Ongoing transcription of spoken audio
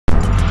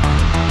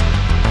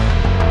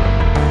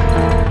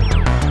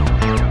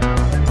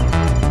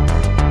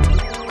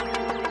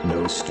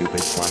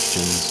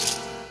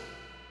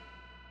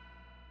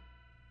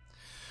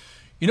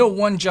You know,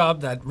 one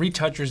job that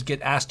retouchers get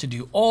asked to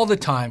do all the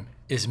time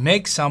is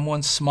make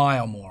someone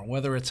smile more,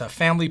 whether it's a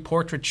family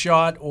portrait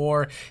shot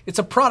or it's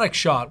a product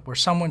shot where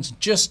someone's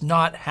just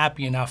not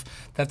happy enough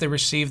that they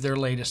received their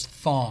latest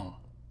thong.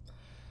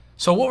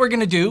 So what we're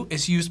going to do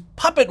is use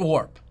Puppet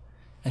Warp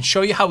and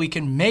show you how we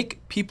can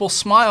make people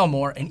smile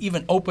more and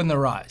even open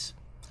their eyes.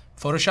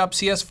 Photoshop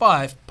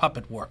CS5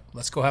 Puppet Warp.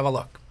 Let's go have a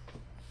look.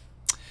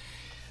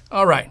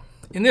 All right,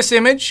 in this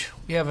image,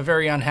 we have a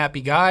very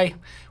unhappy guy.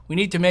 We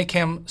need to make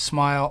him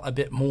smile a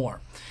bit more.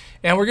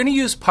 And we're going to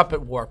use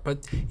Puppet Warp, but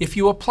if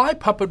you apply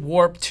Puppet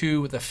Warp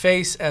to the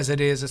face as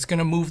it is, it's going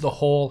to move the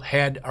whole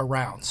head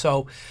around.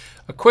 So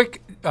a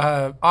quick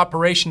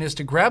operation is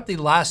to grab the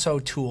lasso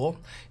tool,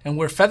 and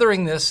we're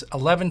feathering this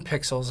 11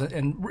 pixels,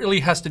 and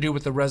really has to do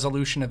with the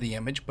resolution of the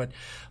image, but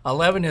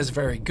 11 is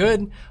very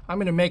good. I'm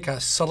going to make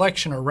a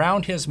selection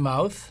around his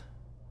mouth,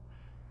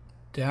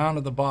 down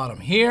to the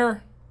bottom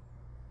here,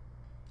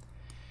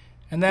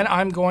 and then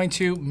I'm going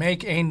to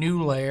make a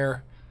new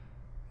layer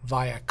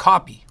via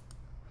copy.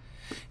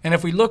 And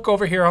if we look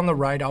over here on the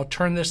right, I'll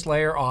turn this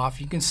layer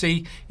off. You can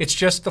see it's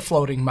just the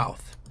floating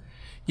mouth.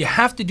 You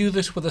have to do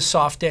this with a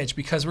soft edge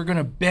because we're going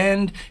to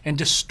bend and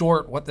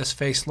distort what this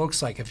face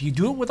looks like. If you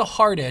do it with a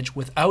hard edge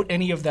without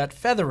any of that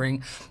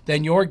feathering,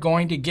 then you're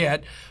going to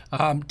get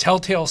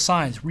telltale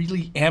signs,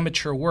 really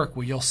amateur work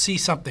where you'll see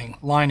something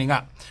lining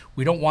up.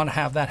 We don't want to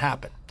have that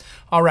happen.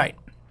 All right.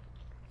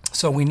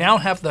 So we now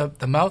have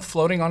the mouth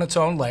floating on its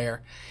own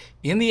layer.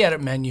 In the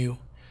Edit menu,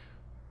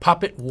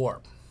 Puppet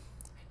Warp.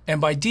 And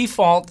by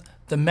default,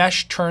 the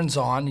mesh turns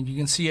on, and you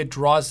can see it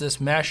draws this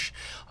mesh.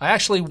 I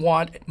actually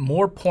want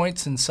more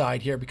points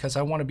inside here because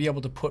I want to be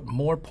able to put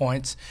more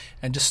points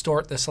and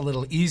distort this a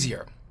little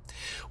easier.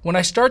 When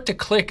I start to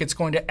click, it's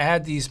going to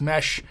add these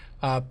mesh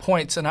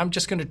points, and I'm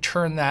just going to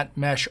turn that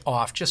mesh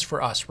off just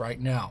for us right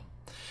now.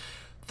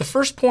 The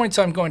first points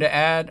I'm going to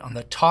add on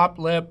the top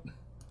lip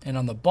and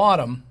on the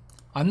bottom,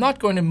 I'm not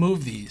going to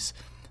move these.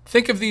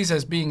 Think of these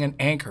as being an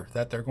anchor,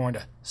 that they're going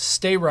to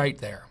stay right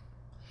there.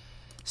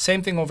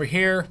 Same thing over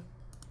here,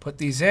 put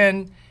these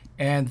in,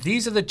 and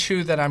these are the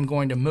two that I'm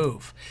going to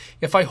move.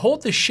 If I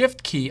hold the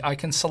Shift key, I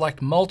can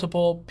select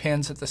multiple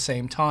pins at the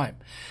same time.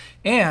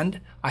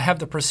 And I have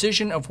the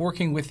precision of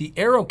working with the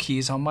arrow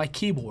keys on my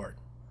keyboard.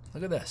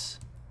 Look at this.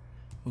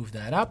 Move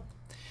that up.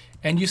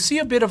 And you see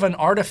a bit of an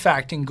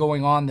artifacting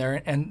going on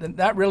there, and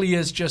that really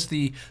is just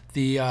the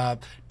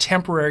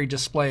temporary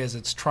display as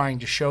it's trying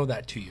to show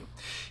that to you.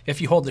 If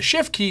you hold the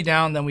Shift key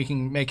down, then we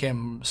can make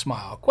him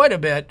smile quite a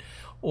bit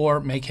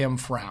or make him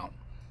frown.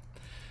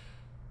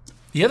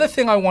 The other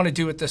thing I want to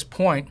do at this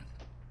point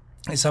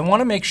is I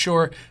want to make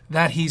sure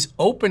that he's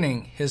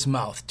opening his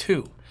mouth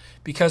too,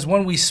 because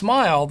when we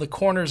smile, the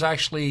corners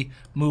actually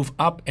move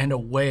up and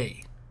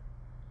away.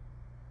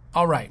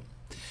 All right.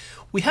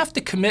 We have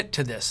to commit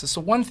to this. It's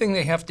the one thing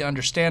they have to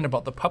understand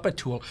about the Puppet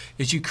tool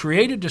is you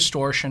create a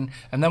distortion,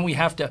 and then we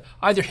have to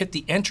either hit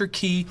the Enter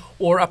key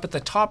or up at the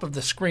top of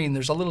the screen,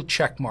 there's a little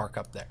check mark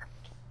up there.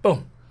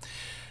 Boom.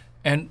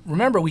 And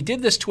remember, we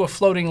did this to a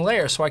floating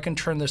layer, so I can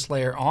turn this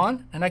layer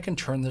on and I can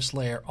turn this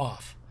layer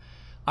off.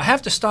 I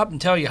have to stop and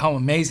tell you how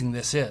amazing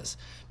this is,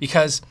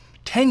 because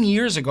 10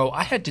 years ago,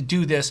 I had to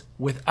do this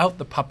without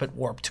the Puppet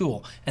Warp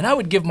tool, and I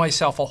would give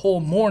myself a whole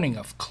morning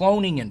of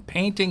cloning and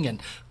painting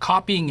and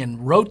copying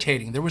and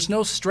rotating. There was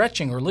no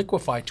stretching or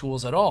liquify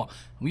tools at all.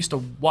 We used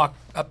to walk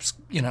up,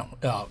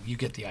 you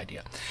get the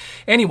idea.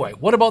 Anyway,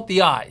 what about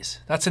the eyes?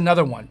 That's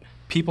another one.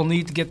 People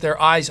need to get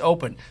their eyes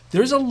open.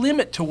 There's a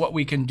limit to what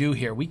we can do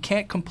here. We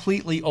can't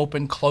completely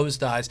open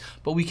closed eyes,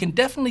 but we can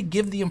definitely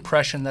give the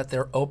impression that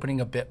they're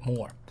opening a bit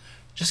more.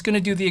 Just going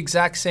to do the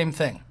exact same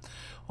thing.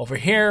 Over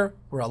here,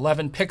 we're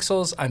 11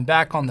 pixels. I'm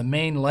back on the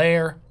main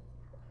layer,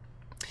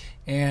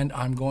 and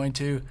I'm going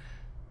to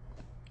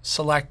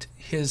select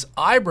his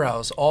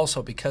eyebrows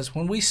also, because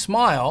when we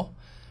smile,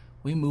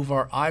 we move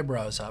our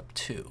eyebrows up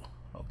too.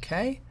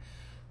 Okay?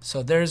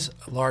 So there's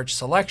a large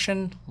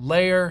selection,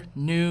 layer,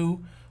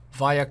 new,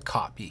 via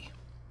copy.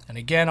 And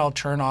again, I'll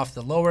turn off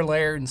the lower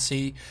layer and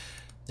see,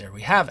 there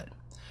we have it.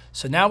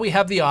 So now we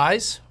have the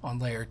eyes on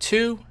layer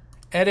 2,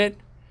 edit,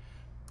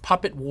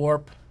 Puppet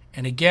Warp,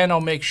 and again,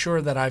 I'll make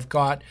sure that I've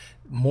got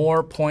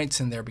more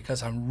points in there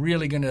because I'm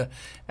really going to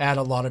add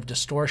a lot of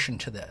distortion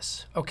to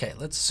this. Okay,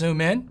 let's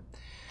zoom in.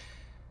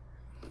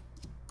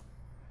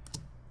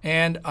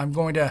 And I'm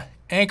going to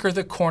anchor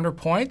the corner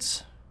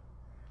points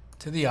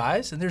to the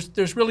eyes. And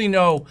there's really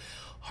no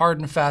hard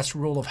and fast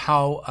rule of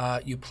how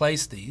you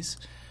place these.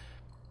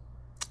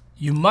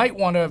 You might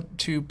want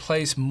to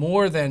place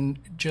more than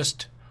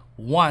just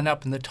one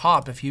up in the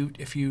top. If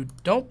you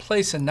don't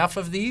place enough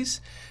of these,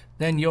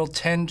 then you'll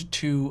tend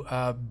to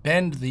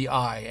bend the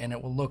eye and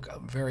it will look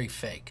very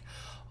fake.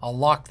 I'll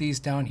lock these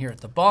down here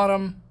at the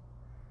bottom,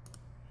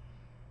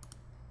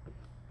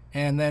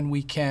 and then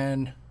we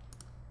can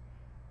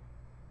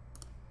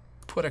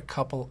put a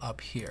couple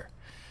up here.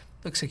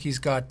 Looks like he's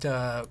got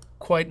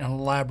quite an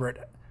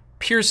elaborate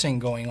piercing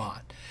going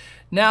on.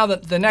 Now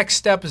the next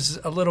step is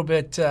a little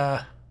bit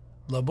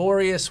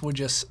laborious. We'll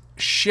just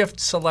shift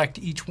select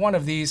each one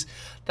of these.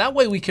 That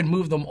way we can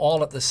move them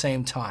all at the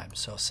same time.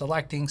 So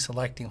selecting,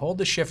 hold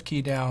the shift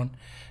key down,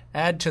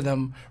 add to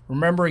them,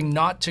 remembering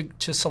not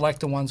to select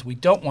the ones we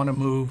don't want to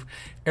move.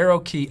 Arrow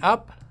key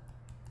up.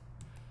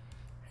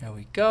 There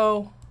we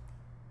go.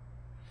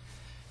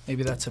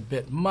 Maybe that's a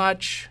bit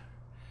much.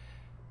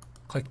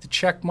 Click the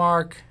check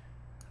mark.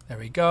 There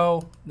we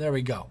go. There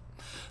we go.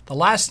 The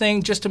last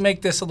thing, just to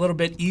make this a little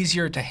bit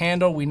easier to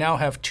handle, we now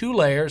have two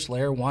layers,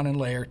 layer 1 and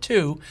layer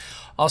 2.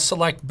 I'll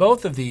select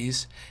both of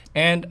these,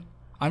 and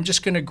I'm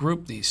just going to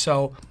group these.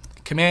 So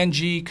Command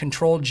G,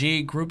 Control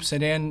G groups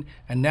it in,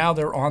 and now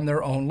they're on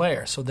their own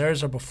layer. So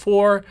there's our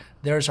before,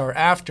 there's our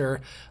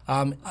after.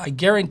 I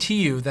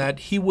guarantee you that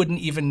he wouldn't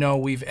even know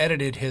we've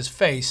edited his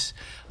face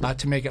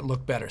to make it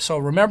look better. So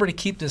remember to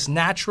keep this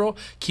natural,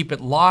 keep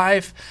it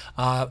live,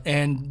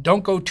 and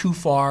don't go too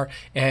far,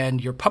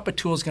 and your puppet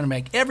tool is going to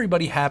make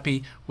everybody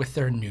happy with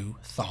their new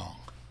thong.